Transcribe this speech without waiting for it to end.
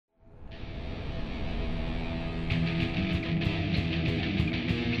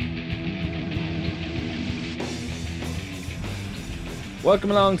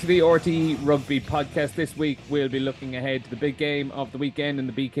Welcome along to the RTÉ Rugby podcast. This week we'll be looking ahead to the big game of the weekend in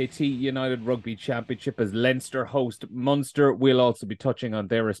the BKT United Rugby Championship as Leinster host Munster. We'll also be touching on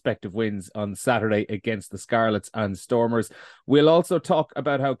their respective wins on Saturday against the Scarlets and Stormers. We'll also talk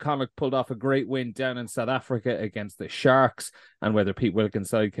about how Connacht pulled off a great win down in South Africa against the Sharks and whether Pete Wilkins'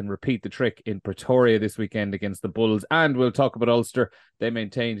 side can repeat the trick in Pretoria this weekend against the Bulls. And we'll talk about Ulster. They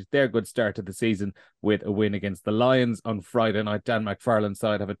maintained their good start to the season with a win against the Lions on Friday night. Dan McFarlane's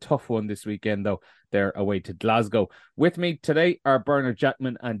side have a tough one this weekend, though. They're away to Glasgow. With me today are Bernard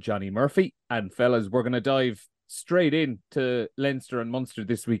Jackman and Johnny Murphy. And fellas, we're going to dive straight into Leinster and Munster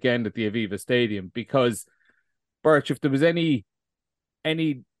this weekend at the Aviva Stadium because, Birch, if there was any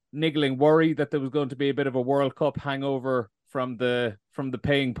niggling worry that there was going to be a bit of a World Cup hangover from the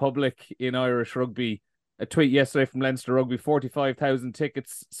paying public in Irish rugby, a tweet yesterday from Leinster Rugby, 45,000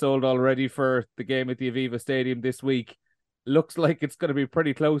 tickets sold already for the game at the Aviva Stadium this week. Looks like it's going to be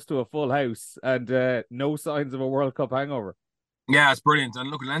pretty close to a full house and no signs of a World Cup hangover. Yeah, it's brilliant.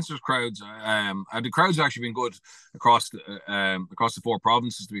 And look at Leinster's crowds. The crowds have actually been good across the four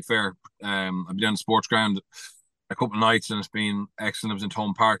provinces, to be fair. I've been down the sports ground a couple of nights and it's been excellent. I was in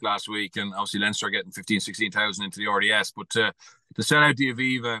Tone Park last week and obviously Leinster are getting 16,000 into the RDS. But to sell out the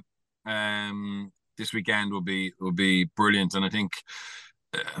Aviva this weekend will be brilliant. And I think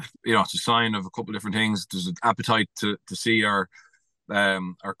it's a sign of a couple of different things. There's an appetite to see our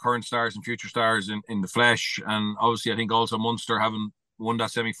current stars and future stars in the flesh, and obviously I think also Munster having won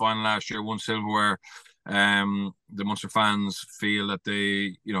that semi-final last year, won silverware. The Munster fans feel that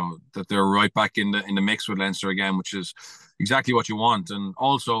that they're right back in the mix with Leinster again, which is exactly what you want. And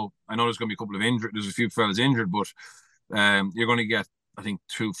also I know there's going to be a couple of injured. There's a few fellas injured, but you're going to get, I think,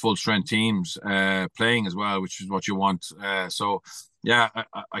 two full strength teams playing as well, which is what you want. So yeah,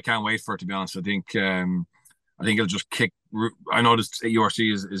 I can't wait for it, to be honest. I think it'll just kick. I know this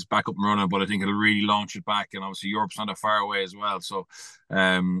URC is back up and running, but I think it'll really launch it back. And obviously Europe's not that far away as well, so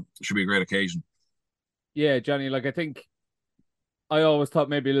it should be a great occasion. Yeah, Johnny, I think I always thought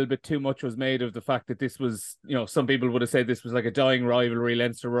maybe a little bit too much was made of the fact that this was, some people would have said this was like a dying rivalry.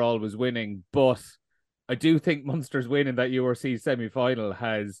 Leinster were always winning, but I do think Munster's win in that URC semi-final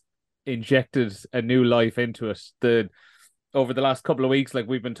has injected a new life into it. Over the last couple of weeks,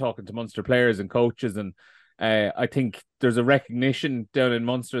 we've been talking to Munster players and coaches, and I think there's a recognition down in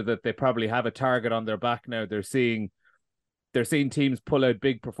Munster that they probably have a target on their back now. They're seeing teams pull out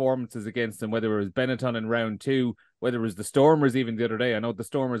big performances against them, whether it was Benetton in round 2, whether it was the Stormers even the other day. I know the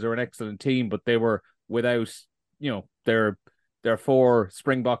Stormers are an excellent team, but they were without, their 4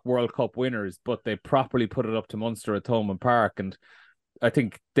 Springbok World Cup winners, but they properly put it up to Munster at Thomond Park. And I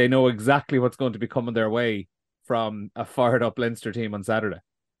think they know exactly what's going to be coming their way from a fired up Leinster team on Saturday.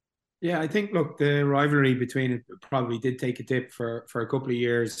 Yeah, I think, look, the rivalry between it probably did take a dip for a couple of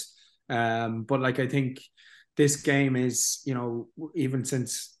years. But I think this game is, even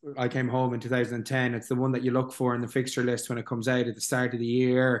since I came home in 2010, it's the one that you look for in the fixture list when it comes out at the start of the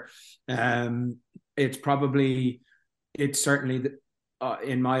year. It's certainly,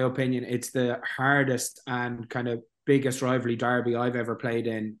 in my opinion, it's the hardest and kind of biggest rivalry derby I've ever played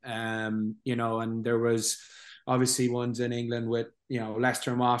in. And there was obviously ones in England with,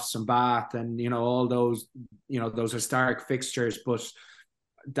 Leicester, Moss and Bath and, all those, those historic fixtures. But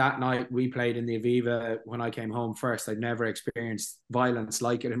that night we played in the Aviva when I came home first. I'd never experienced violence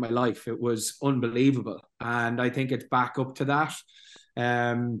like it in my life. It was unbelievable. And I think it's back up to that.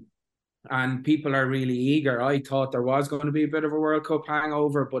 And people are really eager. I thought there was going to be a bit of a World Cup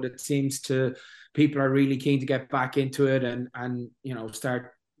hangover, but it seems people are really keen to get back into it and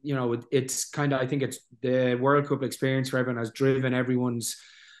start. It's kind of, I think it's the World Cup experience for everyone has driven everyone's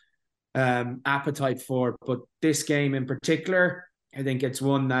appetite for. But this game in particular, I think it's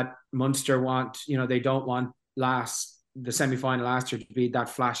one that Munster want. They don't want the semi-final last year to be that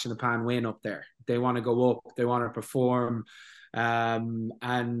flash in the pan win up there. They want to go up. They want to perform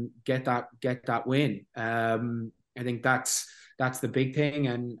and get that win. I think that's the big thing.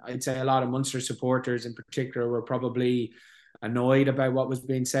 And I'd say a lot of Munster supporters in particular were probably annoyed about what was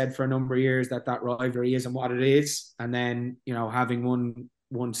being said for a number of years, that rivalry isn't what it is. And then, having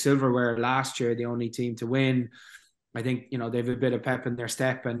won silverware last year, the only team to win, I think, they have a bit of pep in their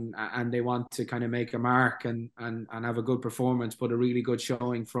step and they want to kind of make a mark and have a good performance, but a really good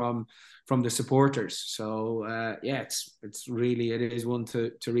showing from the supporters. So, it is one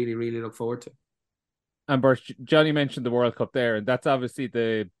to really, really look forward to. And Bert, Johnny mentioned the World Cup there, and that's obviously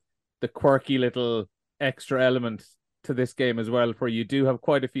the quirky little extra element to this game as well, where you do have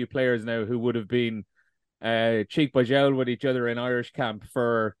quite a few players now who would have been cheek by jowl with each other in Irish camp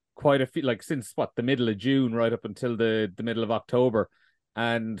for quite a few, since the middle of June right up until the middle of October.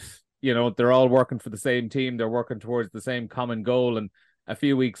 and they're all working for the same team. They're working towards the same common goal, and a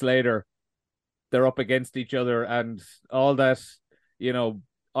few weeks later, they're up against each other, and all that,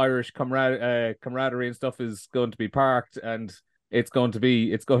 Irish camaraderie and stuff is going to be parked, and it's going to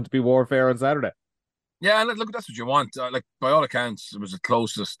be warfare on Saturday. Yeah, and look, that's what you want. Like, by all accounts, it was the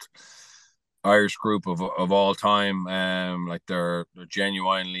closest Irish group of all time. Like, they're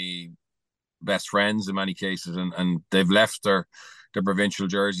genuinely best friends in many cases, and they've left their provincial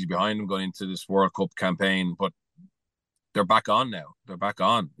jerseys behind them going into this World Cup campaign, but they're back on now. They're back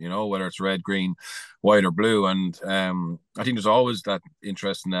on, whether it's red, green, white, or blue. And I think there's always that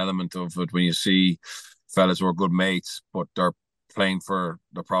interesting element of it when you see fellas who are good mates, but they're playing for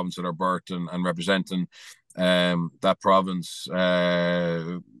the province of their birth and representing that province.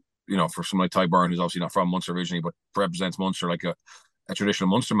 For someone like Ty Byrne, who's obviously not from Munster originally, but represents Munster like a traditional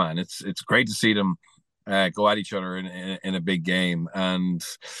Munster man. It's great to see them go at each other in a big game. And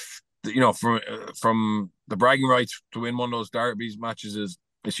from the bragging rights to win one of those derbies matches is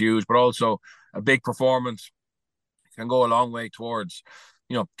huge, but also a big performance can go a long way towards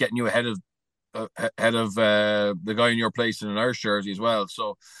getting you ahead of the guy in your place in an Irish jersey as well.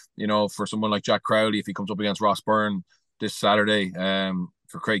 So for someone like Jack Crowley, if he comes up against Ross Byrne this Saturday,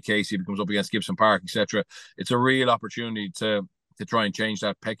 for Craig Casey, if he comes up against Gibson Park, etc., it's a real opportunity to try and change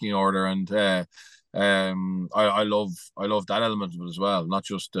that pecking order. And I love that element of it as well, not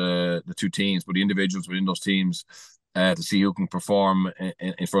just the two teams, but the individuals within those teams, to see who can perform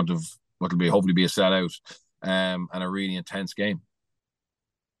in front of what will hopefully be a sellout and a really intense game.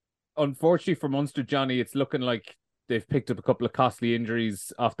 Unfortunately for Munster, Johnny, it's looking like they've picked up a couple of costly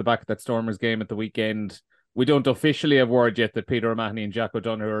injuries off the back of that Stormers game at the weekend. We don't officially have word yet that Peter O'Mahony and Jack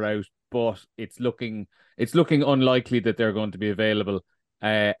O'Donoghue are out, but it's looking unlikely that they're going to be available.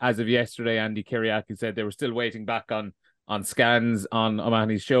 As of yesterday, Andy Kiriaki said they were still waiting back on scans on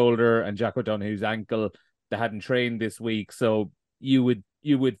O'Mahony's shoulder and Jack O'Donoghue's ankle. They hadn't trained this week, so you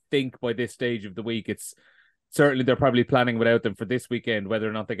would think by this stage of the week, it's certainly they're probably planning without them for this weekend. Whether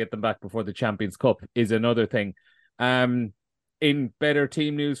or not they get them back before the Champions Cup is another thing. In better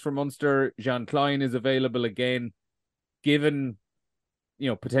team news for Munster, Jean Klein is available again. Given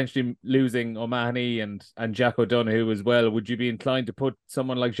potentially losing O'Mahony and Jack O'Donoghue as well, would you be inclined to put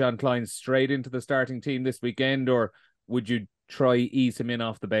someone like Jean Klein straight into the starting team this weekend, or would you try ease him in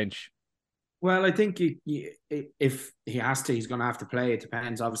off the bench? Well, I think if he has to, he's going to have to play. It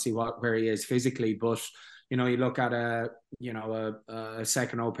depends, obviously, where he is physically. But you look at a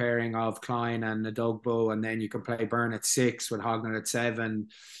second row pairing of Klein and Adogbo, and then you can play Byrne at 6 with Hognan at 7,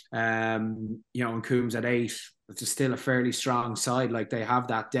 and Coombs at 8. It's still a fairly strong side. Like, they have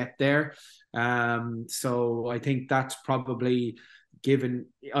that depth there. So I think that's probably given.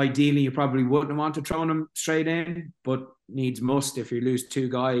 Ideally, you probably wouldn't want to throw him straight in, but needs must. If you lose 2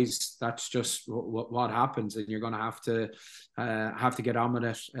 guys, that's just what happens, and you're going to have to get on with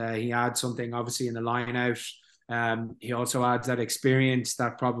it. He adds something obviously in the line out. He also adds that experience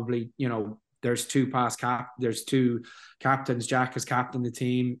that probably there's 2 there's 2 captains. Jack has captained the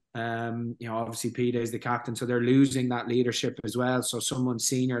team. Obviously Peter is the captain, so they're losing that leadership as well. So someone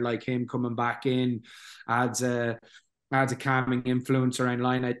senior like him coming back in adds a calming influence around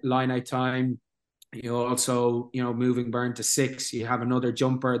line out time. You also, moving Byrne to 6, you have another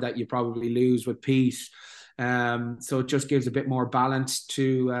jumper that you probably lose with Pete. So it just gives a bit more balance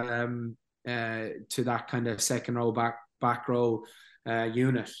to that kind of second row back row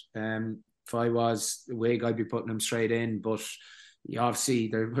unit. If I was the Wig, I'd be putting him straight in, but obviously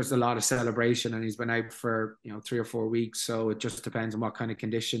there was a lot of celebration, and he's been out for 3 or 4 weeks, so it just depends on what kind of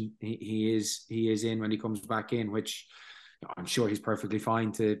condition he is in when he comes back in, which I'm sure he's perfectly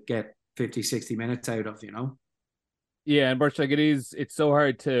fine to get 50-60 minutes out of. Yeah, and Birch, like, it's so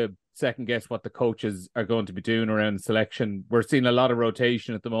hard to second guess what the coaches are going to be doing around selection. We're seeing a lot of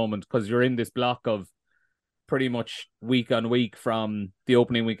rotation at the moment because you're in this block of pretty much week on week from the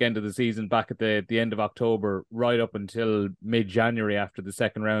opening weekend of the season back at the end of October right up until mid-January after the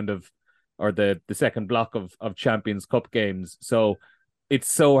second round or the second block of Champions Cup games. So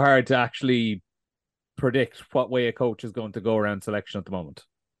it's so hard to actually predict what way a coach is going to go around selection at the moment.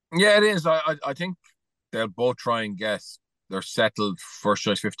 Yeah, it is. I think they'll both try and get their settled first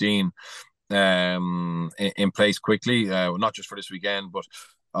choice 15 in place quickly, not just for this weekend, but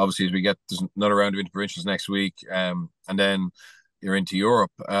obviously as we get there's another round of interprovincials next week, and then you're into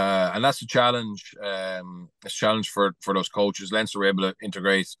Europe, and that's a challenge. It's a challenge for those coaches. Leinster were able to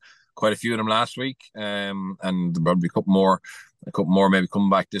integrate quite a few of them last week, and probably a couple more maybe coming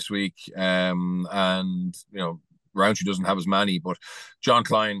back this week, and Roundtree doesn't have as many, but John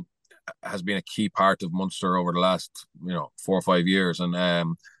Klein has been a key part of Munster over the last 4 or 5 years,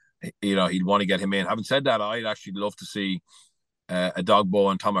 and he'd want to get him in. Having said that, I'd actually love to see a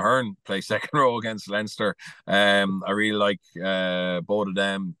Dogbo and Tom Ahern play second row against Leinster. I really like both of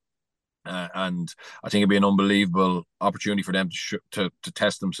them. And I think it'd be an unbelievable opportunity for them to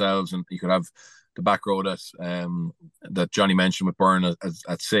test themselves. And you could have the back row that Johnny mentioned with Byrne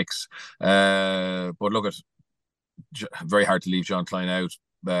at 6. But look, it's very hard to leave John Klein out,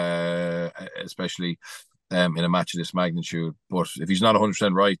 especially in a match of this magnitude. But if he's not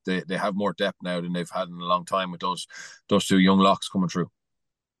 100% right, they have more depth now than they've had in a long time with those two young locks coming through.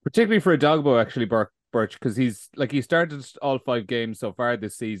 Particularly for a Dogbo, actually, Birch, because he started all 5 games so far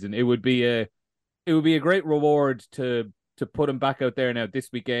this season. It would be a great reward to put him back out there now this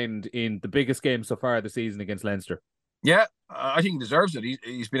weekend in the biggest game so far this season against Leinster. Yeah, I think he deserves it.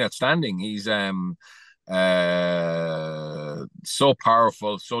 He's been outstanding. He's so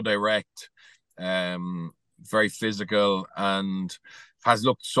powerful, so direct, very physical, and has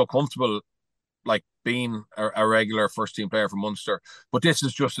looked so comfortable, like being a regular first team player for Munster. But this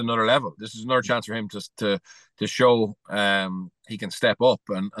is just another level. This is another chance for him to show he can step up,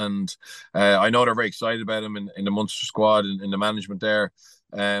 and I know they're very excited about him in the Munster squad and in the management there,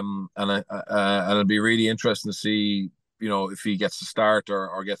 and it'll be really interesting to see if he gets to start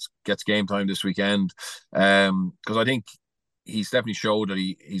or gets game time this weekend, because I think he's definitely showed that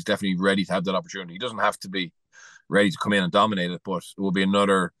he's definitely ready to have that opportunity. He doesn't have to be ready to come in and dominate it, but it will be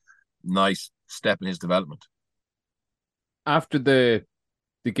another nice step in his development. After the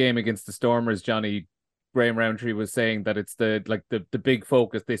game against the Stormers, Johnny, Graham Roundtree was saying that it's the big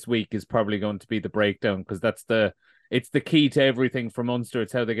focus this week is probably going to be the breakdown, because it's the key to everything for Munster.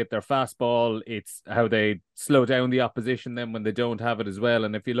 It's how they get their fastball. It's how they slow down the opposition then when they don't have it as well.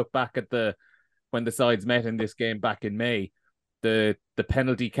 And if you look back at when the sides met in this game back in May, the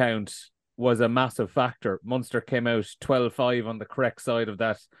penalty count was a massive factor. Munster came out 12-5 on the correct side of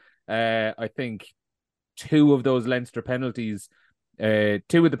that. I think 2 of those Leinster penalties, 2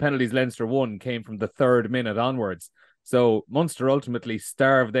 of the penalties Leinster won came from the 3rd minute onwards. So Munster ultimately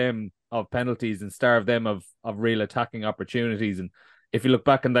starved them of penalties and starved them of real attacking opportunities. And if you look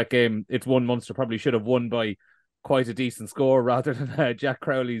back in that game, it's one Munster probably should have won by quite a decent score rather than Jack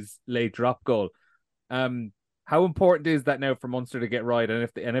Crowley's late drop goal. How important is that now for Munster to get right? And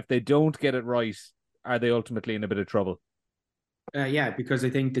if they don't get it right, are they ultimately in a bit of trouble? Yeah, because I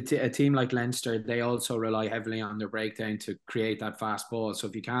think a team like Leinster, they also rely heavily on their breakdown to create that fast ball. So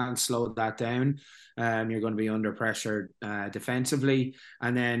if you can't slow that down, you're going to be under pressure defensively,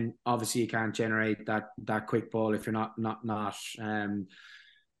 and then obviously you can't generate that quick ball if you're not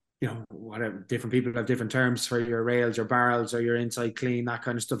whatever. Different people have different terms for your rails, your barrels, or your inside clean, that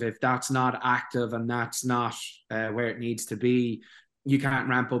kind of stuff. If that's not active and that's not where it needs to be, you can't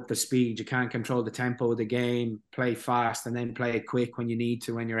ramp up the speed. You can't control the tempo of the game, play fast, and then play it quick when you need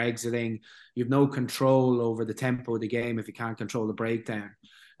to, when you're exiting. You've no control over the tempo of the game if you can't control the breakdown.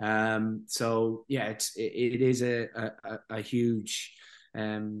 So yeah, it is a huge.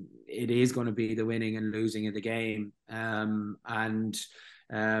 It is going to be the winning and losing of the game. I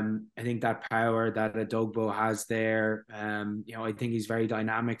think that power that a Dogbo has there, I think he's very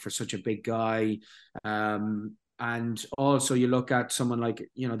dynamic for such a big guy. And also you look at someone like,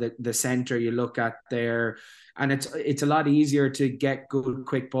 the center, you look at there, and it's a lot easier to get good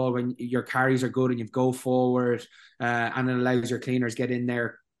quick ball when your carries are good and you go forward, and it allows your cleaners get in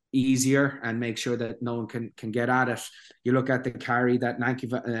there easier and make sure that no one can get at it. You look at the carry that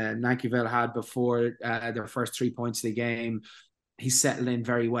Nankivell had before their first 3 points of the game. He's settled in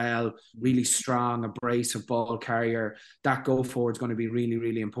very well, really strong, abrasive ball carrier. That go forward is going to be really,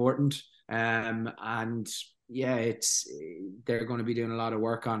 really important. And yeah, they're going to be doing a lot of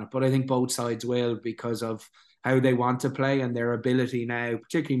work on it. But I think both sides will, because of how they want to play and their ability now,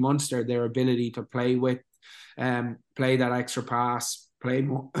 particularly Munster, their ability to play play that extra pass, play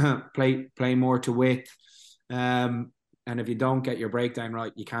more, play more to width. And if you don't get your breakdown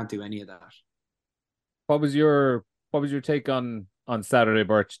right, you can't do any of that. What was your take on Saturday,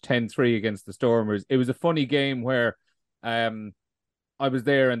 Birch? 10-3 against the Stormers. It was a funny game where I was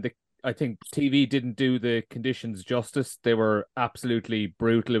there, and I think TV didn't do the conditions justice. They were absolutely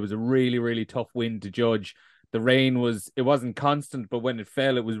brutal. It was a really, really tough wind to judge. The rain it wasn't constant, but when it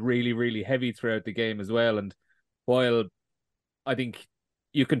fell, it was really, really heavy throughout the game as well. And while I think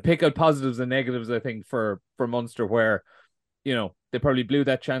you can pick out positives and negatives, I think for Munster, where they probably blew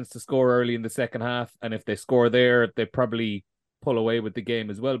that chance to score early in the second half, and if they score there, they probably pull away with the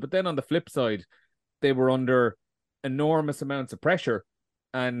game as well. But then on the flip side, they were under enormous amounts of pressure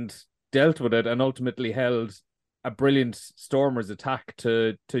and dealt with it, and ultimately held a brilliant Stormers attack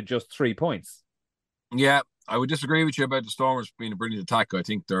to just 3 points. Yeah, I would disagree with you about the Stormers being a brilliant attack. I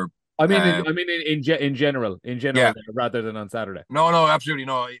think they're. In general, Yeah. rather than on Saturday. No, absolutely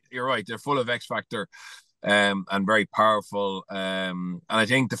no. You're right. They're full of X factor, and very powerful. And I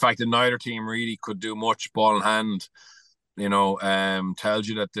think the fact that neither team really could do much ball in hand, tells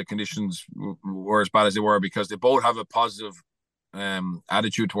you that the conditions were as bad as they were, because they both have a positive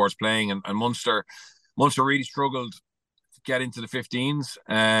attitude towards playing, and Munster really struggled to get into the 15s,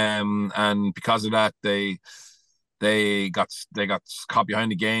 and because of that they got caught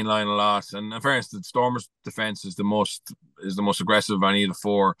behind the gain line a lot. And in fairness, the Stormers' defense is the most aggressive of any of the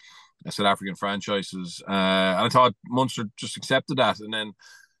four South African franchises. And I thought Munster just accepted that, and then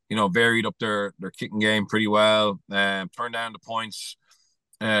varied up their kicking game pretty well. Turned down the points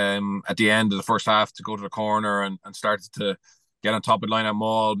at the end of the first half to go to the corner, and started to get on top of the line at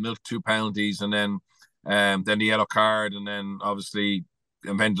maul, milked 2 penalties, and then the yellow card, and then obviously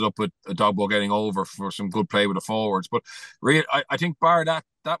ended up with a dog ball getting over for some good play with the forwards. But really, I think bar that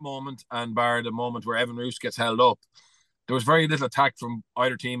moment, and bar the moment where Evan Roos gets held up, there was very little attack from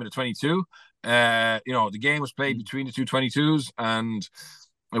either team in the 22. The game was played between the two 22s, and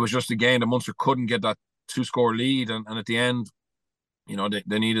it was just a game that Munster couldn't get that 2-score lead, and at the end,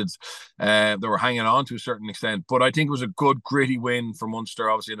 they needed, they were hanging on to a certain extent. But I think it was a good gritty win for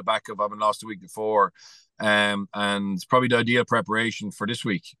Munster, obviously in the back of having lost the week before. And it's probably the ideal preparation for this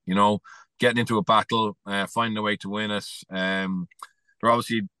week, getting into a battle, finding a way to win it. They're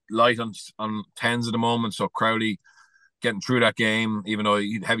obviously light on tens at the moment, so Crowley getting through that game, even though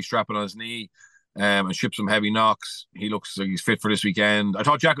he had heavy strapping on his knee, and shipped some heavy knocks. He looks like he's fit for this weekend. I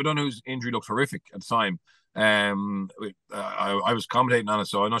thought Jack O'Donoghue's injury looked horrific at the time. I was commentating on it,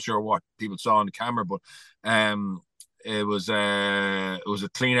 so I'm not sure what people saw on the camera, but it was a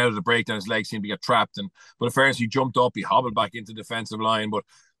clean out of the breakdown. His legs seemed to get trapped, but in fairness, he jumped up, he hobbled back into the defensive line. But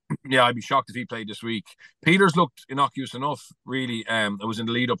yeah, I'd be shocked if he played this week. Peters looked innocuous enough, really. It was in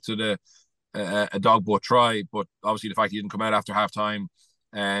the lead up to a dog boat try, but obviously the fact he didn't come out after half time,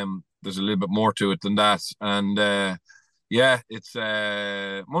 there's a little bit more to it than that. And it's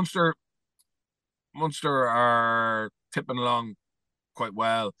Munster are tipping along quite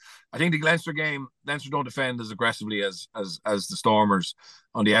well. I think the Leinster game, Leinster don't defend as aggressively as the Stormers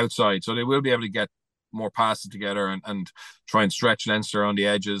on the outside, so they will be able to get more passes together and try and stretch Leinster on the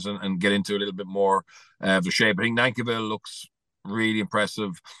edges and get into a little bit more of the shape. I think Nankivell looks really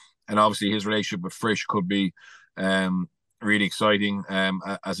impressive, and obviously his relationship with Frisch could be really exciting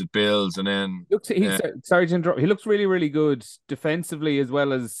as it builds. And then sorry to interrupt. He looks really, really good defensively as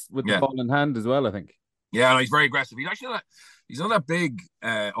well as with the ball in hand as well, I think. Yeah, no, he's very aggressive. He's actually not that big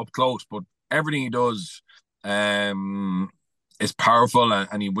up close, but everything he does is powerful,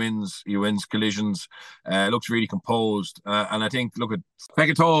 and he wins collisions. Looks really composed, and I think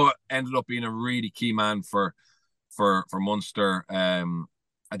Fekitoa ended up being a really key man for Munster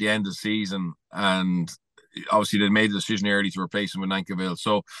at the end of the season, and obviously they made the decision early to replace him with Nankivell.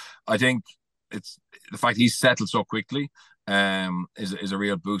 So I think it's the fact he's settled so quickly is a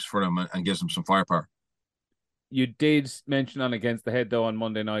real boost for him and gives him some firepower. You did mention on Against the Head, though, on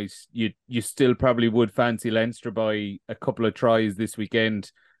Monday night, you still probably would fancy Leinster by a couple of tries this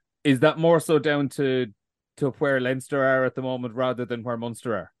weekend. Is that more so down to where Leinster are at the moment rather than where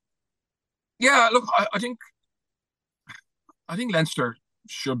Munster are? Yeah, look, I think Leinster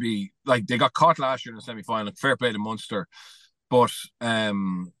should be, like, they got caught last year in the semi-final. Fair play to Munster, but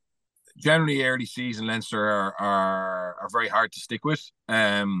generally early season Leinster are very hard to stick with,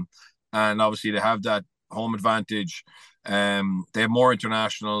 and obviously they have that home advantage. They have more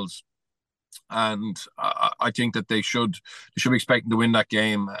internationals, and I think that they should be expecting to win that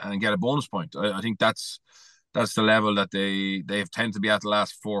game and get a bonus point. I think that's the level that they have tended to be at the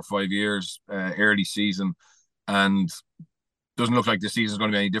last 4 or 5 years, early season, and doesn't look like this season is going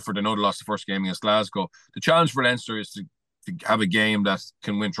to be any different. I know they lost the first game against Glasgow. The challenge for Leinster is to have a game that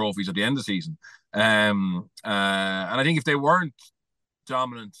can win trophies at the end of the season, and I think if they weren't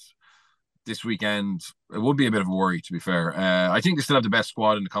dominant this weekend, it would be a bit of a worry, to be fair. I think they still have the best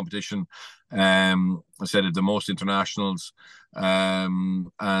squad in the competition. I said it, the most internationals, and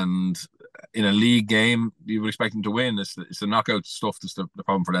in a league game, you would expect them to win. It's the knockout stuff that's the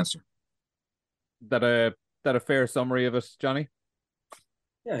problem for Leinster. That a fair summary of it, Johnny?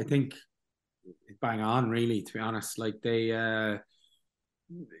 Yeah, I think bang on, really, to be honest. Like Leinster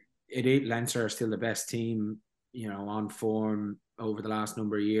are still the best team, on form over the last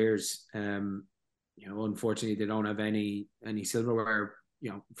number of years. Unfortunately they don't have any silverware,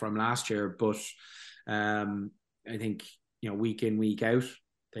 from last year, but I think, week in, week out,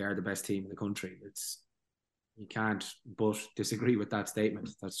 they are the best team in the country. You can't but disagree with that statement.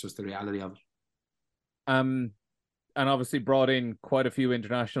 That's just the reality of it. And obviously brought in quite a few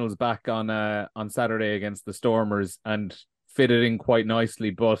internationals back on Saturday against the Stormers and fitted in quite nicely.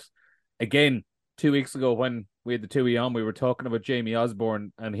 But again, 2 weeks ago when we had the two on, we were talking about Jamie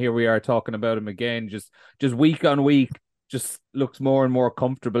Osborne, and here we are talking about him again. Just week on week, just looks more and more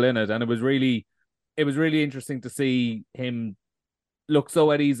comfortable in it, and it was really interesting to see him look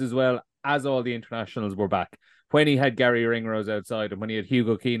so at ease as well as all the internationals were back. When he had Gary Ringrose outside and when he had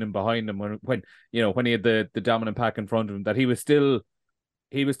Hugo Keenan behind him, when he had the dominant pack in front of him, that he was still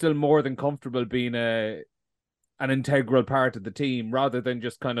more than comfortable being an integral part of the team rather than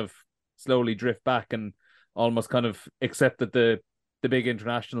just kind of slowly drift back and almost kind of accept that the big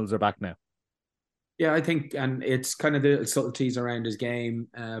internationals are back now. Yeah, I think, and it's kind of the subtleties around his game.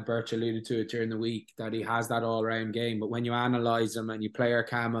 Birch alluded to it during the week that he has that all-round game, but when you analyse him and you player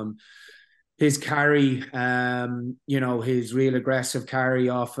cam him, his carry, his real aggressive carry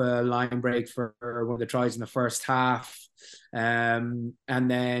off a line break for one of the tries in the first half. And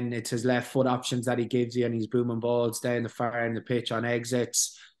then it's his left foot options that he gives you, and he's booming balls down the far end of the pitch on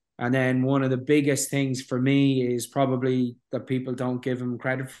exits. And then one of the biggest things for me is probably that people don't give him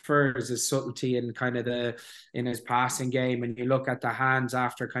credit for is his subtlety and kind of in his passing game. And you look at the hands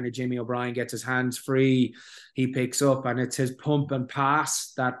after kind of Jimmy O'Brien gets his hands free, he picks up, and it's his pump and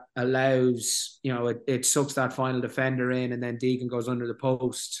pass that allows, it sucks that final defender in, and then Deegan goes under the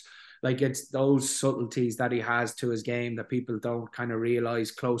post. Like, it's those subtleties that he has to his game that people don't kind of realize.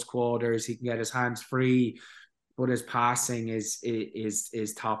 Close quarters, he can get his hands free, but his passing is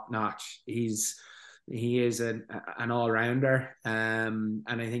top notch. He is an all-rounder, and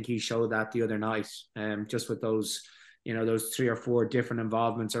I think he showed that the other night. Just with those 3 or 4 different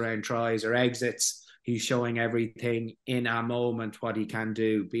involvements around tries or exits, he's showing everything in a moment what he can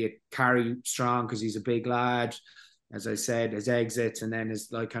do. Be it carry strong because he's a big lad, as I said, his exits, and then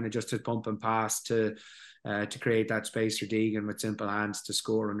his kind of just his pump and pass to create that space for Deegan with simple hands to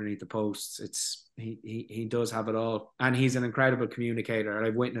score underneath the posts. He does have it all, and he's an incredible communicator.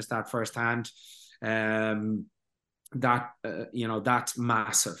 I've witnessed that firsthand. That's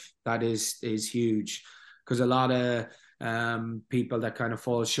massive. That is huge, because a lot of people that kind of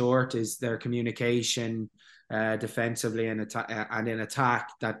fall short is their communication defensively and in attack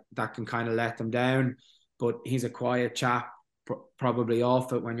that can kind of let them down. But he's a quiet chap, probably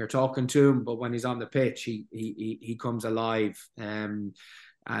off it when you're talking to him, but when he's on the pitch, he comes alive, and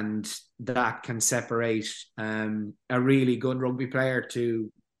that can separate a really good rugby player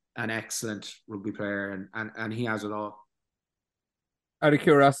to an excellent rugby player, and he has it all. Out of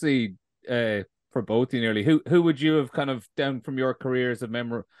curiosity, for both you nearly, who would you have kind of down from your careers have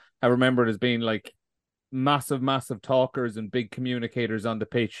remembered as being like massive talkers and big communicators on the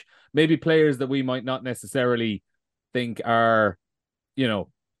pitch? Maybe players that we might not necessarily think are,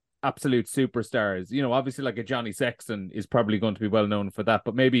 absolute superstars. Obviously like a Johnny Sexton is probably going to be well known for that,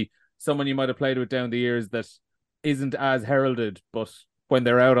 but maybe someone you might have played with down the years that isn't as heralded, but when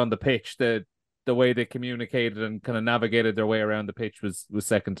they're out on the pitch, the way they communicated and kind of navigated their way around the pitch was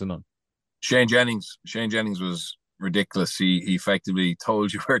second to none. Shane Jennings was ridiculous. He effectively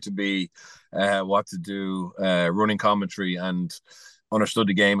told you where to be, what to do, running commentary, and understood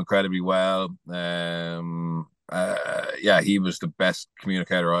the game incredibly well. He was the best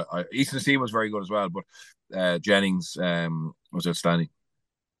communicator. Easton C was very good as well, but Jennings was outstanding.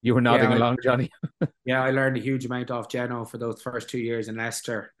 You were nodding along, Johnny. Yeah, I learned a huge amount off Johne for those first 2 years in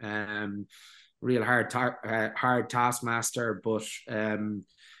Leicester. Real hard taskmaster, but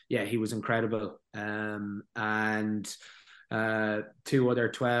he was incredible. And 2 other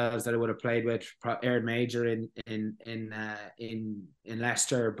 12s that I would have played with, Aaron Major in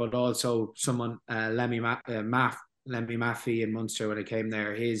Leicester, but also someone Lemmy Maffey in Munster when I came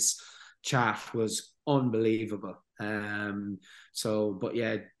there. His chat was unbelievable. Johne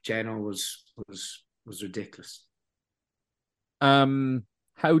was ridiculous.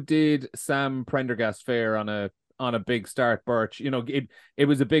 How did Sam Prendergast fare on a big start, Birch? It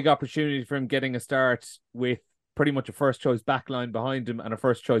was a big opportunity for him getting a start with pretty much a first choice backline behind him and a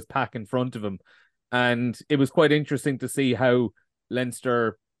first choice pack in front of him. And it was quite interesting to see how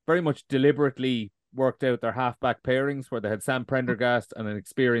Leinster very much deliberately worked out their halfback pairings, where they had Sam Prendergast and an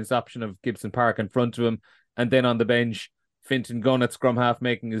experienced option of Gibson Park in front of him. And then on the bench, Fintan Gunn at scrum half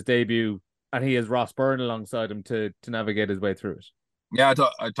making his debut, and he has Ross Byrne alongside him to navigate his way through it. Yeah,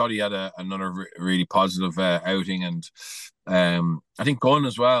 I thought he had another really positive outing, and I think Gunn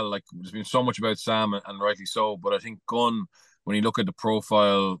as well. Like, there's been so much about Sam, and rightly so, but I think Gunn, when you look at the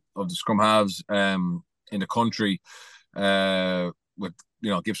profile of the scrum halves in the country, with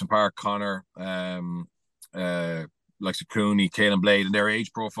Gibson Park, Connor, like Cooney, Caelan Blade, and their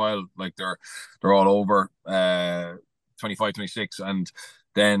age profile, like they're all over 25, 26, and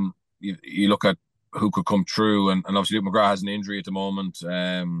then you look at who could come through, and obviously Luke McGrath has an injury at the moment,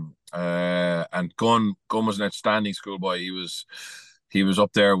 and Gunn was an outstanding schoolboy. He was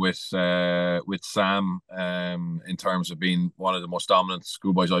up there with Sam in terms of being one of the most dominant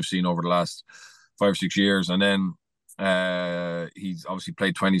schoolboys I've seen over the last 5 or 6 years. And then he's obviously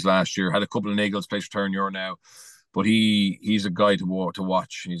played 20s last year, had a couple of niggles, plays for Turn Euro now. But he's a guy to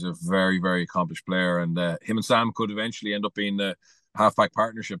watch. He's a very, very accomplished player. And him and Sam could eventually end up being the halfback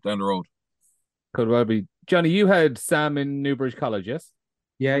partnership down the road. Could well be. Johnny, you had Sam in Newbridge College, yes?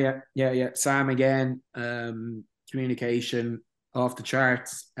 Yeah. Sam again, communication off the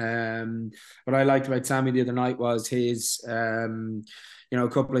charts. What I liked about Sammy the other night was his, a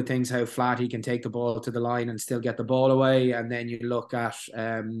couple of things, how flat he can take the ball to the line and still get the ball away. And then you look at,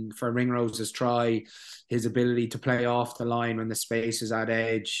 for Ringrose's try, his ability to play off the line when the space is at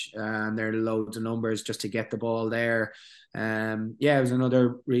edge, and there are loads of numbers just to get the ball there. It was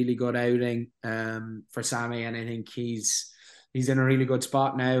another really good outing for Sammy, and I think he's in a really good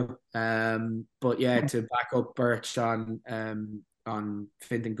spot now. But yeah, to back up Birch on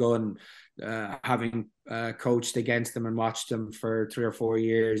Fintan Gunn, having coached against them and watched them for 3 or 4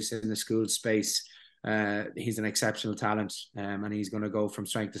 years in the school space, he's an exceptional talent, and he's going to go from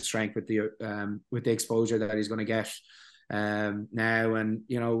strength to strength with the exposure that he's going to get now. And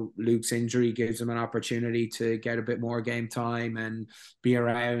Luke's injury gives him an opportunity to get a bit more game time and be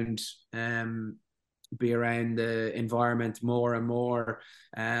around the environment more and more.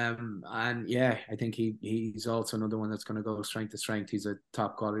 And yeah, I think he's also another one that's going to go strength to strength. He's a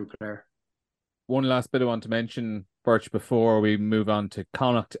top quality player. One last bit I want to mention, Birch, before we move on to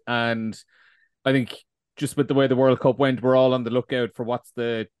Connacht, and I think just with the way the World Cup went, we're all on the lookout for what's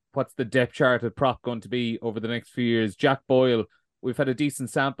the depth chart of prop going to be over the next few years. Jack Boyle, we've had a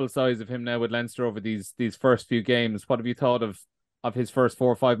decent sample size of him now with Leinster over these first few games. What have you thought of his first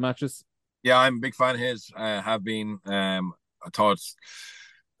 4 or 5 matches? Yeah, I'm a big fan of his. Have been. I thought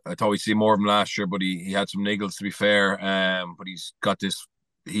we'd see more of him last year, but he had some niggles, to be fair. But he's got this.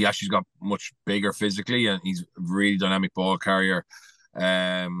 He actually got much bigger physically, and he's a really dynamic ball carrier.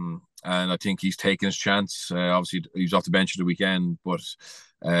 And I think he's taken his chance. Obviously, he was off the bench at the weekend, but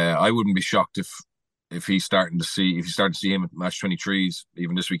I wouldn't be shocked if he's starting to see him at match 23s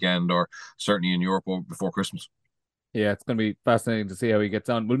even this weekend, or certainly in Europe before Christmas. Yeah, it's going to be fascinating to see how he gets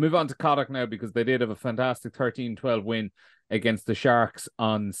on. We'll move on to Connacht now, because they did have a fantastic 13-12 win against the Sharks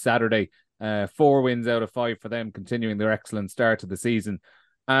on Saturday. 4 wins out of 5 for them, continuing their excellent start to the season.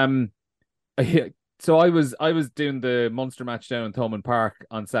 So I was doing the Munster match down in Thomond Park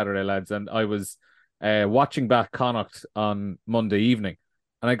on Saturday, lads, and I was watching back Connacht on Monday evening.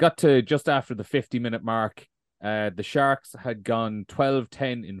 And I got to just after the 50-minute mark. The Sharks had gone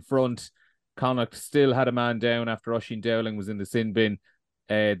 12-10 in front. Connacht still had a man down after Oisín Dowling was in the sin bin.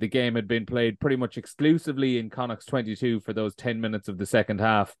 The game had been played pretty much exclusively in Connacht's 22 for those 10 minutes of the second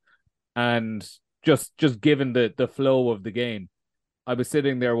half. And just given the flow of the game, I was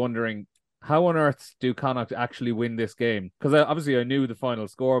sitting there wondering, how on earth do Connacht actually win this game? Because obviously I knew the final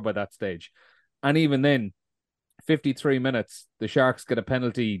score by that stage. And even then, 53 minutes, the Sharks get a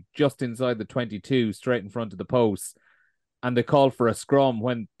penalty just inside the 22, straight in front of the post. And they call for a scrum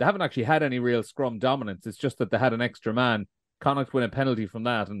when they haven't actually had any real scrum dominance. It's just that they had an extra man. Connacht win a penalty from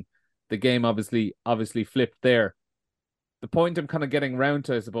that, and the game obviously flipped there. The point I'm kind of getting round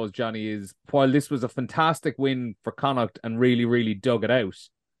to, I suppose, Johnny, is while this was a fantastic win for Connacht and really, really dug it out,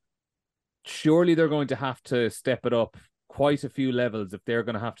 surely they're going to have to step it up quite a few levels if they're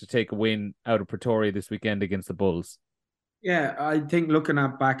going to have to take a win out of Pretoria this weekend against the Bulls. Yeah, I think looking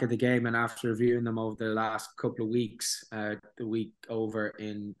back at the game and after reviewing them over the last couple of weeks, the week over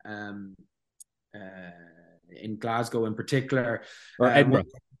in Glasgow in particular, or Edinburgh.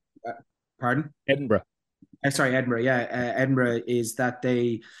 Pardon? Edinburgh. Sorry, Edinburgh. Yeah, Edinburgh is that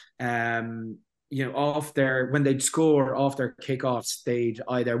they, when they'd score off their kickoffs, they'd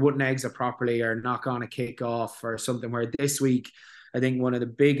either wouldn't exit properly or knock on a kickoff or something. Where this week, I think one of the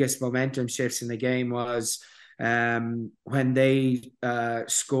biggest momentum shifts in the game was when they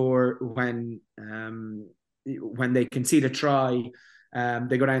score, when they concede a try,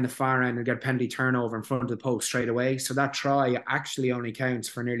 they go down the far end and get a penalty turnover in front of the post straight away. So that try actually only counts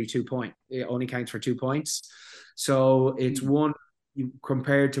for nearly 2 points. It only counts for 2 points. So it's one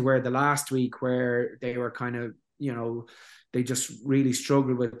compared to where the last week where they were kind of, they just really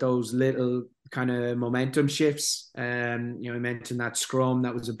struggled with those little kind of momentum shifts. You mentioned that scrum,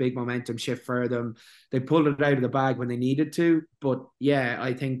 that was a big momentum shift for them. They pulled it out of the bag when they needed to, but yeah,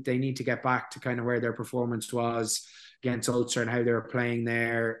 I think they need to get back to kind of where their performance was against Ulster and how they were playing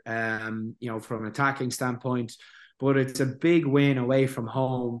there, from an attacking standpoint. But it's a big win away from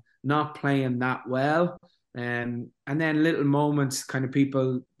home, not playing that well. And then little moments, kind of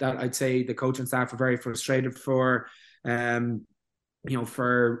people that I'd say the coaching staff are very frustrated for. They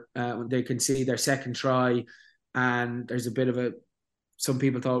can see their second try, and there's a bit of some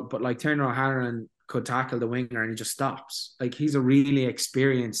people thought, but like Turner O'Halloran could tackle the winger and he just stops. Like, he's a really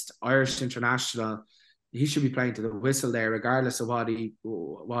experienced Irish international. He should be playing to the whistle there, regardless of what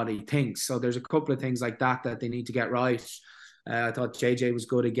he thinks. So there's a couple of things like that they need to get right. I thought JJ was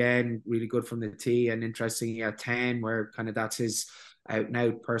good again, really good from the tee, and interesting at 10, where kind of that's his out and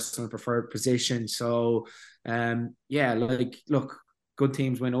out personal preferred position. So look, good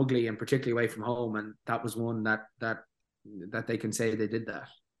teams win ugly, and particularly away from home, and that was one that they can say they did that.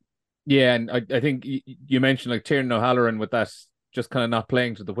 Yeah, and I think you mentioned like Tiernan O'Halloran with that just kind of not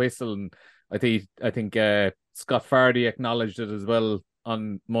playing to the whistle, and I think Scott Fardy acknowledged it as well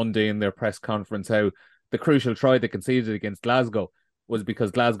on Monday in their press conference, how the crucial try they conceded against Glasgow was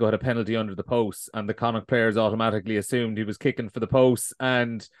because Glasgow had a penalty under the posts, and the Connacht players automatically assumed he was kicking for the posts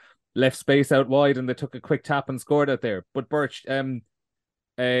and left space out wide, and they took a quick tap and scored out there. But Birch, I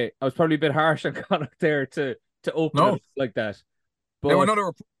was probably a bit harsh on Connacht there to open it like that. But they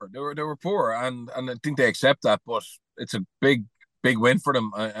were poor. They were poor, and I think they accept that. But it's a big win for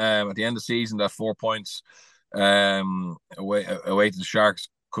them at the end of the season. That 4 points away to the Sharks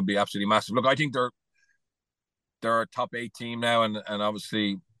could be absolutely massive. Look, I think they're a top 8 team now, and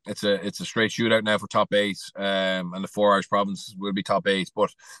obviously it's a straight shootout now for top 8, and the 4 Irish provinces will be top 8.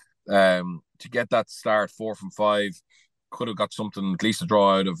 But to get that start 4 from 5, could have got something, at least a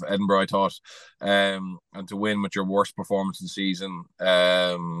draw out of Edinburgh, I thought, and to win with your worst performance of the season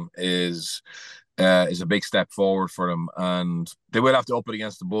is a big step forward for them, and they will have to up it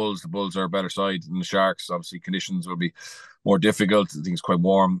against the Bulls. The Bulls are a better side than the Sharks. Obviously, conditions will be more difficult. I think it's quite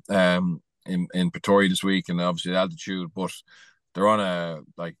warm in Pretoria this week, and obviously the altitude, but they're on a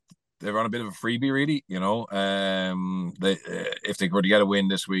bit of a freebie, really. If they were to get a win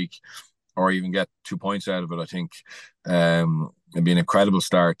this week, or even get 2 points out of it, I think it'd be an incredible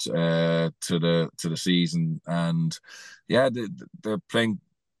start to the season. And yeah, they're playing.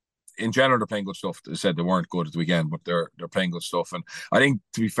 In general, they're playing good stuff. They said they weren't good at the weekend, but they're playing good stuff. And I think,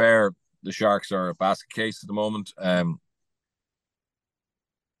 to be fair, the Sharks are a basket case at the moment.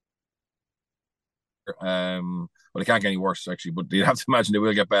 Well, they can't get any worse, actually, but you'd have to imagine they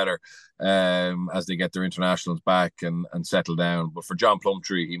will get better as they get their internationals back and settle down. But for John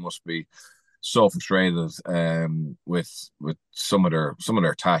Plumtree, he must be so frustrated with some of their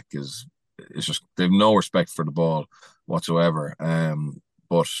attack is just, they have no respect for the ball whatsoever.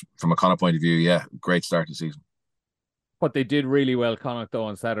 But from a Connacht point of view, yeah, great start to the season. What they did really well, Connacht, though,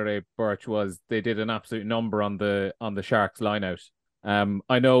 on Saturday, Birch, was they did an absolute number on the Sharks line out.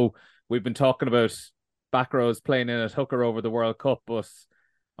 I know we've been talking about back rows playing in at hooker over the World Cup, but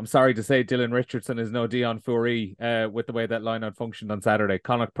I'm sorry to say Dylan Richardson is no Dion Fourie with the way that line-out functioned on Saturday.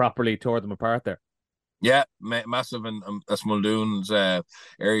 Connacht properly tore them apart there. Yeah, massive, and that's Muldoon's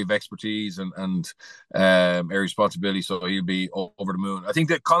area of expertise and area of responsibility, so he'll be over the moon. I think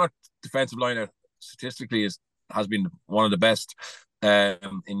the Connacht defensive line statistically has been one of the best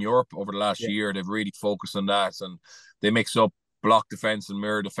in Europe over the last year. They've really focused on that, and they mix up block defense and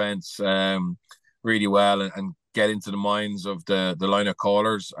mirror defense really well, and get into the minds of the line-out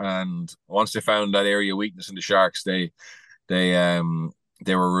callers. And once they found that area of weakness in the Sharks, they were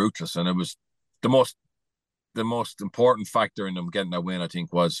ruthless, and it was the most important factor in them getting that win, I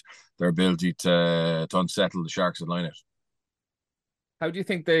think, was their ability to unsettle the Sharks at line-out. How do you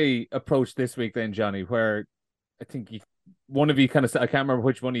think they approached this week then, Johnny, where I think one of you kind of said, I can't remember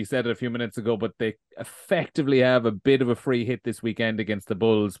which one you said it a few minutes ago, but they effectively have a bit of a free hit this weekend against the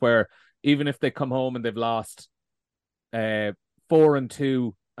Bulls, where even if they come home and they've lost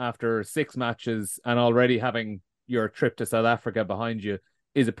 4-2 after 6 matches, and already having your trip to South Africa behind you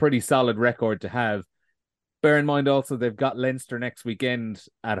is a pretty solid record to have. Bear in mind also they've got Leinster next weekend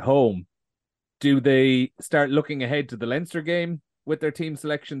at home. Do they start looking ahead to the Leinster game with their team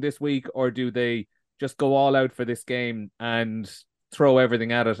selection this week, or do they just go all out for this game and throw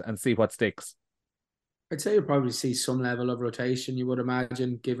everything at it and see what sticks? I'd say you'll probably see some level of rotation, you would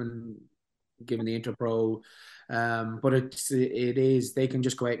imagine, given the Interpro. But it is, they can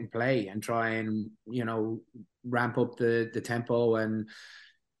just go out and play and try and, ramp up the tempo. And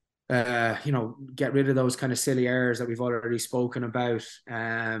get rid of those kind of silly errors that we've already spoken about,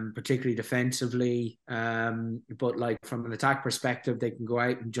 particularly defensively. But like from an attack perspective, they can go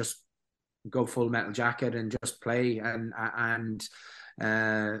out and just go full metal jacket and just play and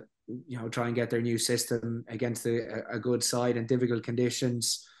try and get their new system against a good side in difficult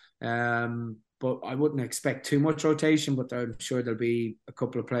conditions. But I wouldn't expect too much rotation, but I'm sure there'll be a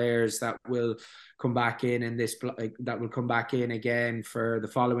couple of players that will come back in this, that will come back in again for the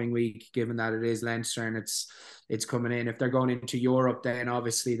following week, given that it is Leinster and it's coming in. If they're going into Europe, then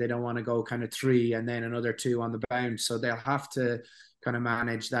obviously they don't want to go kind of 3 and then another 2 on the bounce. So they'll have to kind of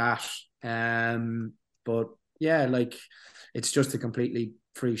manage that. But yeah, like it's just a completely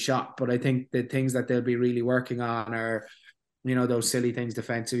free shot. But I think the things that they'll be really working on are, those silly things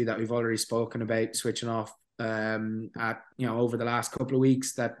defensively that we've already spoken about, switching off over the last couple of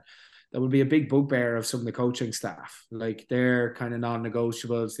weeks, that will be a big bugbear of some of the coaching staff. Like they're kind of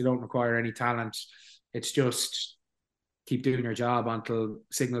non-negotiables. They don't require any talent. It's just keep doing your job until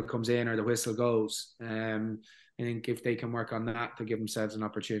signal comes in or the whistle goes. I think if they can work on that, they'll give themselves an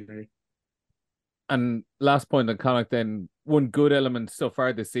opportunity. And last point on Connacht, then, one good element so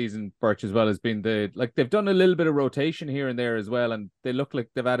far this season, Birch, as well, has been they've done a little bit of rotation here and there as well, and they look like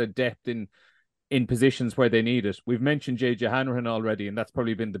they've added depth in positions where they need it. We've mentioned JJ Hanrahan already, and that's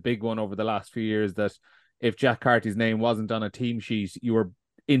probably been the big one over the last few years, that if Jack Carty's name wasn't on a team sheet, you were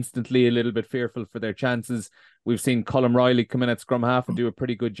instantly a little bit fearful for their chances. We've seen Colm Riley come in at scrum half and do a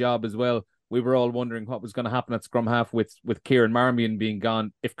pretty good job as well. We were all wondering what was going to happen at scrum half with Kieran Marmion being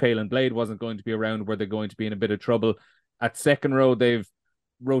gone. If Caelan Blade wasn't going to be around, were they going to be in a bit of trouble? At second row, they've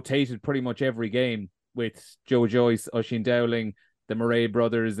rotated pretty much every game with Joe Joyce, Oisin Dowling, the Murray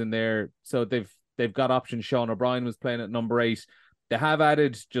brothers in there. So they've got options. Sean O'Brien was playing at number 8. They have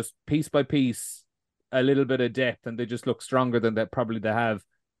added, just piece by piece, a little bit of depth, and they just look stronger than that probably they have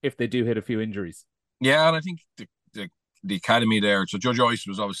if they do hit a few injuries. Yeah, and I think the academy there. So Joe Joyce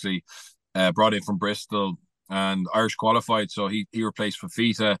was obviously brought in from Bristol and Irish qualified, so he replaced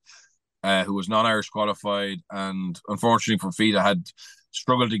Fafita, who was non-Irish qualified, and unfortunately Fafita had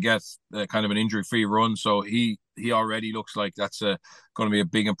struggled to get kind of an injury-free run, so he already looks like that's going to be a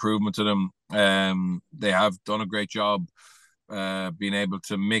big improvement to them. They have done a great job being able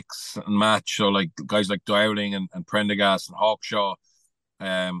to mix and match, so like guys like Dowling and Prendergast and Hawkshaw,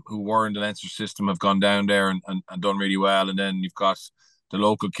 who were in the Leinster system, have gone down there and done really well. And then you've got the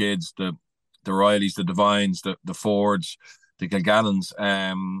local kids, the Rileys, the Devines, the Fords, the Kilgallons,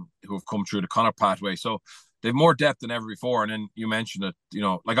 who have come through the Connacht pathway. So they've more depth than ever before. And then you mentioned it,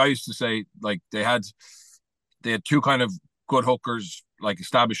 like I used to say, like they had 2 kind of good hookers, like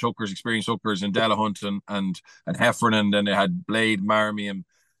established hookers, experienced hookers in Delahunt and Heffernan, and then they had Blade, Marmion,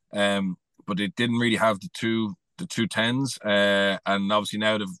 but they didn't really have the two 10s, and obviously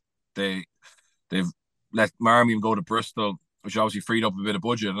now they've let Marmion go to Bristol, which obviously freed up a bit of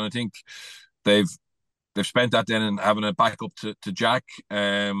budget, and I think they've spent that then in having a backup to Jack,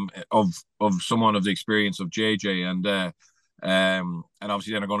 of someone of the experience of JJ, and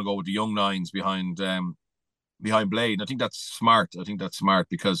obviously then they're going to go with the young 9s behind Blade. And I think that's smart.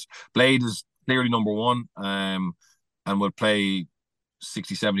 Because Blade is clearly number 1, and will play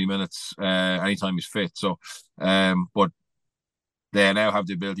 60-70 minutes anytime he's fit. So but they now have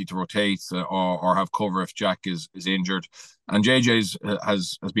the ability to rotate or have cover if Jack is injured. And JJ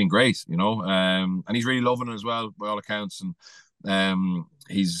has been great, and he's really loving it as well by all accounts. And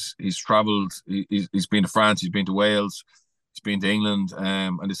he's travelled. He's been to France. He's been to Wales. He's been to England.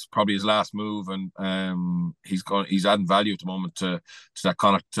 And this is probably his last move. And he's adding value at the moment to that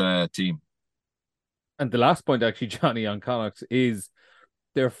Connacht team. And the last point, actually, Johnny, on Connacht is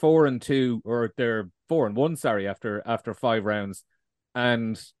they're 4-2, or they're 4-1, sorry, after 5 rounds.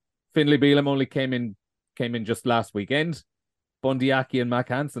 And Finlay Bealham only came in just last weekend. Bundyaki and Mac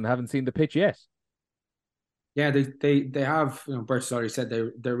Hansen haven't seen the pitch yet. Yeah, they have. Birch already said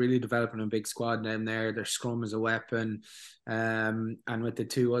they're really developing a big squad down there. Their scrum is a weapon, and with the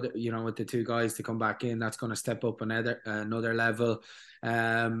 2 other, with the 2 guys to come back in, that's going to step up another level.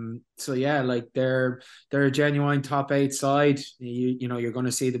 So yeah, like they're a genuine top 8 side. You're going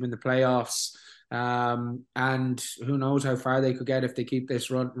to see them in the playoffs. And who knows how far they could get if they keep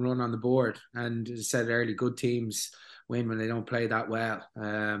this run on the board. And as I said earlier, good teams win when they don't play that well.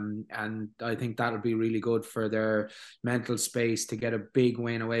 And I think that'll be really good for their mental space to get a big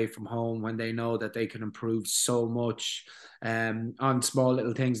win away from home when they know that they can improve so much on small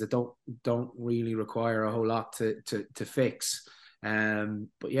little things that don't really require a whole lot to fix.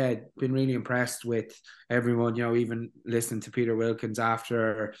 But yeah, been really impressed with everyone, even listening to Peter Wilkins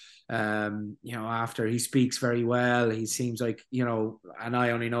after, after he speaks very well. He seems like, and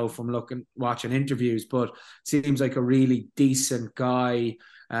I only know from watching interviews, but seems like a really decent guy,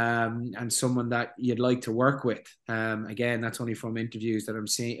 and someone that you'd like to work with. Again, that's only from interviews that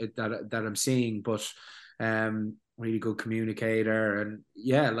I'm seeing, but really good communicator, and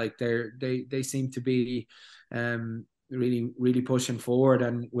yeah, like they seem to be really pushing forward,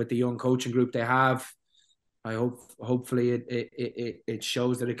 and with the young coaching group they have, I hopefully it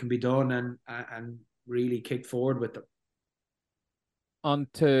shows that it can be done, and really kick forward with them. On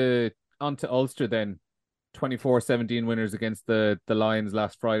to Ulster then. 24-17 winners against the Lions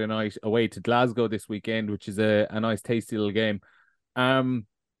last Friday night, away to Glasgow this weekend, which is a nice tasty little game.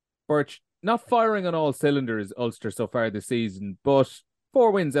 Birch, not firing on all cylinders, Ulster, so far this season, but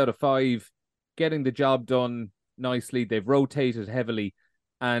 4 wins out of 5, getting the job done nicely. They've rotated heavily,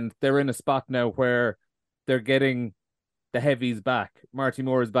 and they're in a spot now where they're getting the heavies back. Marty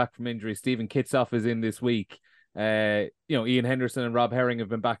Moore is back from injury. Stephen Kitsoff is in this week. Ian Henderson and Rob Herring have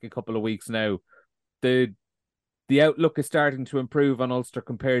been back a couple of weeks now. The outlook is starting to improve on Ulster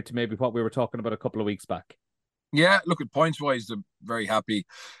compared to maybe what we were talking about a couple of weeks back. Yeah, look, at points wise, they're very happy.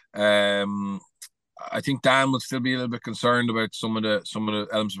 I think Dan will still be a little bit concerned about some of the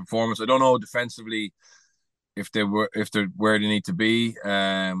elements of performance. I don't know defensively if they're where they need to be.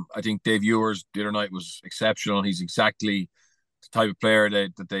 I think Dave Ewers the other night was exceptional. He's exactly the type of player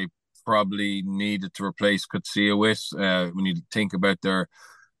that they probably needed to replace Coetzee with. When you think about their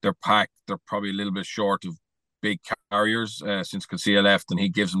pack, they're probably a little bit short of big carriers since Coetzee left, and he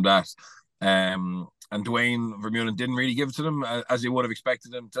gives them that. And Dwayne Vermeulen didn't really give it to them as they would have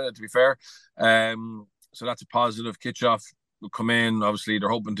expected them to be fair. So that's a positive. Kitchoff will come in. Obviously, they're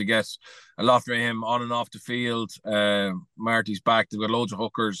hoping to get a lot from him on and off the field. Marty's back. They've got loads of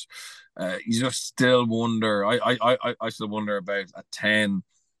hookers. You just still wonder. I still wonder about at 10.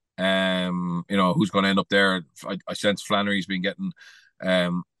 Who's going to end up there. I sense Flannery's been getting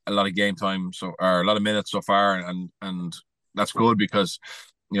a lot of game time, or a lot of minutes so far, and that's good because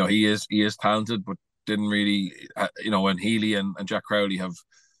he is talented, but didn't really when Healy and Jack Crowley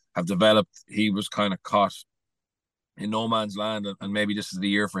have developed, he was kind of caught in no man's land, and maybe this is the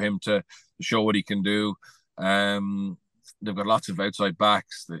year for him to show what he can do. They've got lots of outside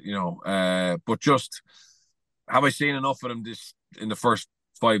backs that but just have I seen enough of them this in the first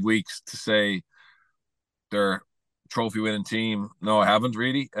 5 weeks to say they're trophy winning team? No, I haven't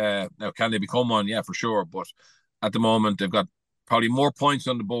really. Now, can they become one? Yeah, for sure. But at the moment, they've got probably more points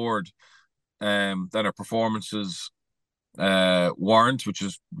on the board than our performances warrant, which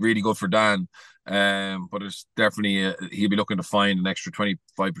is really good for Dan. But it's definitely he'll be looking to find an extra 25%,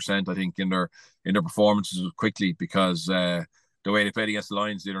 I think, in their performances quickly, because the way they played against the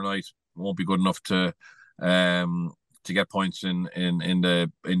Lions the other night won't be good enough to get points in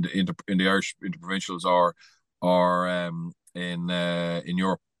the Irish interprovincials or in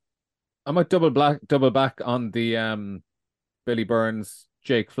Europe. I might double back on the Billy Burns,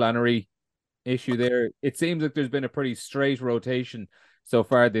 Jake Flannery issue there. It seems like there's been a pretty straight rotation so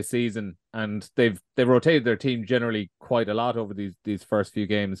far this season, and they've rotated their team generally quite a lot over these first few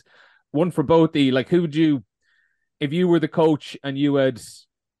games. One for both. Who would you, if you were the coach and you had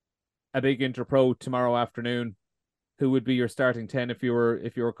a big Interpro tomorrow afternoon, who would be your starting 10 if you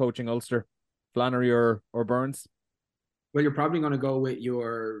were coaching Ulster? Flannery or Burns? Well, you're probably going to go with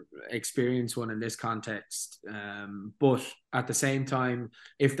your experienced one in this context. But at the same time,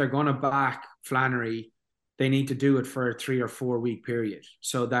 if they're going to back Flannery, they need to do it for a 3 or 4 week period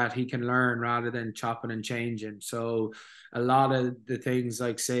so that he can learn rather than chopping and changing. So a lot of the things,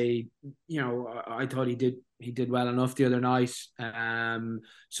 like, say, I thought he did well enough the other night.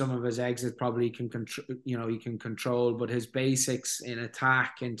 Some of his exits probably he can control, but his basics in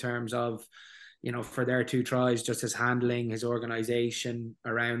attack in terms of, for their 2 tries, just his handling, his organisation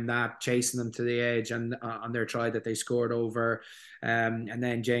around that, chasing them to the edge, and on their try that they scored over. And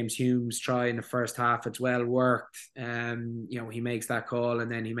then James Hume's try in the first half, it's well worked. He makes that call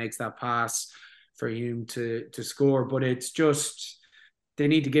and then he makes that pass for Hume to score. But it's just, they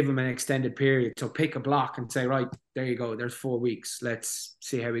need to give him an extended period. So pick a block and say, right, there you go. There's 4 weeks. Let's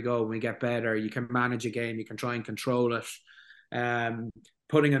see how we go when we get better. You can manage a game. You can try and control it.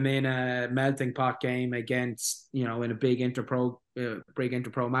 Putting him in a melting pot game against, in a big interpro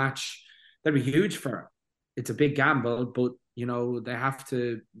match, that'd be huge for him. It's a big gamble, but they have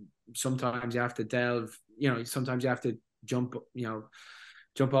to. Sometimes you have to delve. Sometimes you have to jump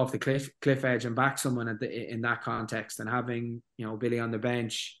off the cliff edge and back someone in that context. And having Billy on the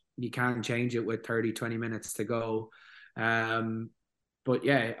bench, you can't change it with 30-20 minutes to go. But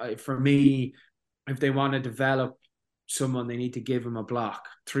yeah, for me, if they want to develop someone, they need to give him a block,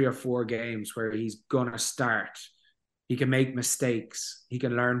 3 or 4 games where he's gonna start. He can make mistakes. He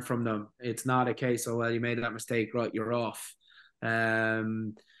can learn from them. It's not a case of, well, you made that mistake, right, you're off.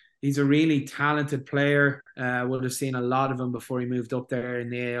 He's a really talented player. Would have seen a lot of him before he moved up there in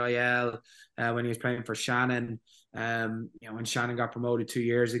the AIL when he was playing for Shannon. When Shannon got promoted 2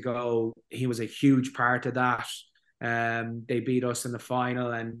 years ago, he was a huge part of that. They beat us in the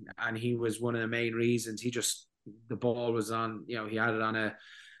final, and he was one of the main reasons. The ball was on, he had it on a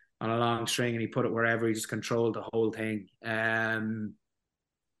long string and he put it wherever. He just controlled the whole thing.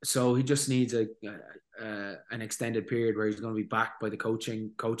 So he just needs an extended period where he's going to be backed by the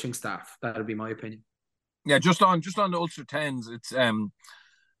coaching staff. That would be my opinion. Yeah, just on the Ulster 10s,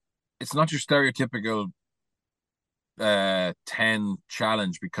 it's not your stereotypical 10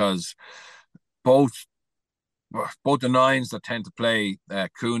 challenge, because both the 9s that tend to play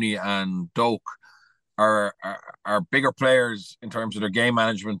Cooney and Doak are bigger players in terms of their game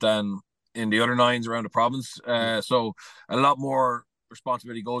management than in the other 9s around the province. So a lot more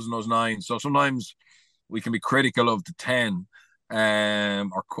responsibility goes in those 9s. So sometimes we can be critical of the 10,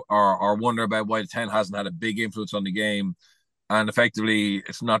 or wonder about why the 10 hasn't had a big influence on the game. And effectively,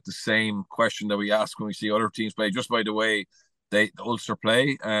 it's not the same question that we ask when we see other teams play, just by the way the Ulster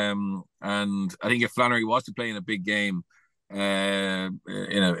play. And I think if Flannery was to play in a big game, in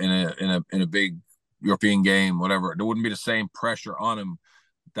a big European game, whatever, there wouldn't be the same pressure on him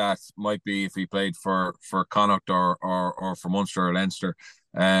that might be if he played for Connacht or for Munster or Leinster.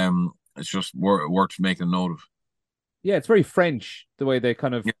 It's just worth making a note of. Yeah, it's very French the way they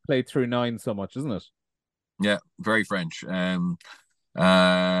kind of play through 9 so much, isn't it? Yeah, very French. And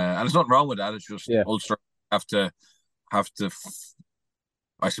there's nothing wrong with that. It's just Ulster have to,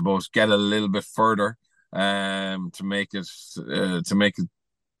 I suppose, get a little bit further to make it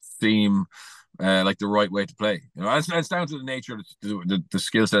seem like the right way to play. It's down to the nature of the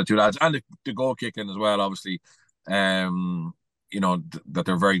skill set of 2 lads, and the goal kicking as well, obviously. That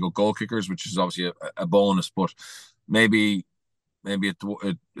they're very good goal kickers, which is obviously a bonus, but maybe it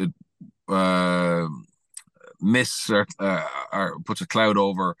or puts a cloud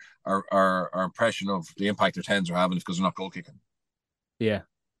over our impression of the impact their 10s are having because they're not goal kicking. Yeah.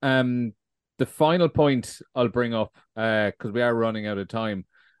 The final point I'll bring up, because we are running out of time.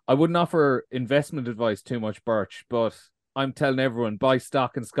 I wouldn't offer investment advice too much, Birch, but I'm telling everyone, buy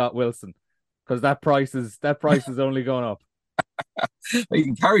stock in Scott Wilson, because that price is only going up. He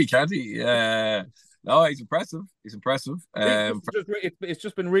can carry, can't he? No, he's impressive. It's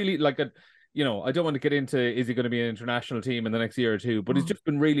just been really like I don't want to get into is he going to be an international team in the next year or two, but it's just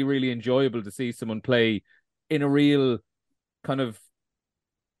been really, really enjoyable to see someone play in a real kind of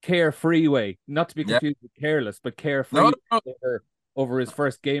carefree way, not to be confused with careless, but carefree over his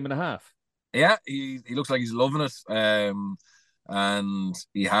first game and a half. Yeah, he looks like he's loving it, and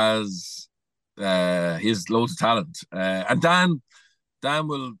he has loads of talent. And Dan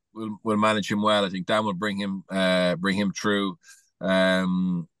will manage him well. I think Dan will bring him through.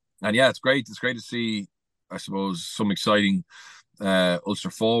 And yeah, it's great. It's great to see, I suppose, some exciting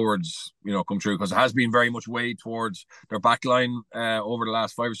Ulster forwards, come through, because it has been very much weighed towards their back line over the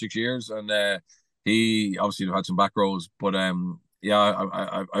last 5 or 6 years. And he obviously had some back rows, but I've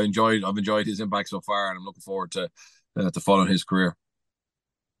enjoyed his impact so far, and I'm looking forward to following his career.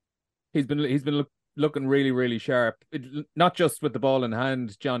 He's been looking really, really sharp, not just with the ball in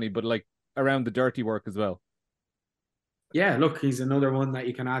hand, Johnny, but like around the dirty work as well. Yeah, look, he's another one that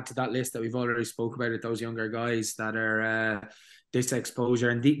you can add to that list that we've already spoke about it, those younger guys that are this exposure.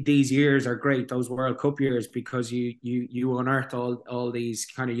 And these years are great, those World Cup years, because you unearth all these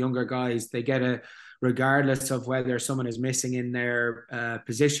kind of younger guys. They get regardless of whether someone is missing in their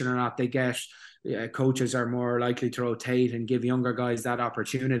position or not, they get coaches are more likely to rotate and give younger guys that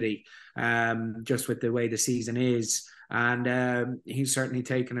opportunity, just with the way the season is. And he's certainly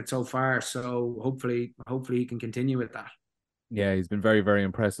taken it so far. So hopefully he can continue with that. Yeah, he's been very, very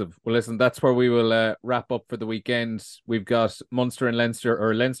impressive. Well, listen, that's where we will wrap up for the weekend. We've got Leinster and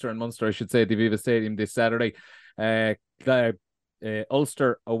Munster, I should say, at the Aviva Stadium this Saturday.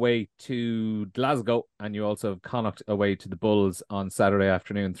 Ulster away to Glasgow, and you also have Connacht away to the Bulls on Saturday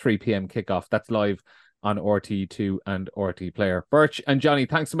afternoon, 3 p.m. kickoff. That's live on RTÉ2 and RTÉ Player. Birch and Johnny,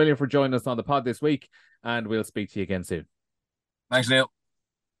 thanks a million for joining us on the pod this week, and we'll speak to you again soon. Thanks, Neil.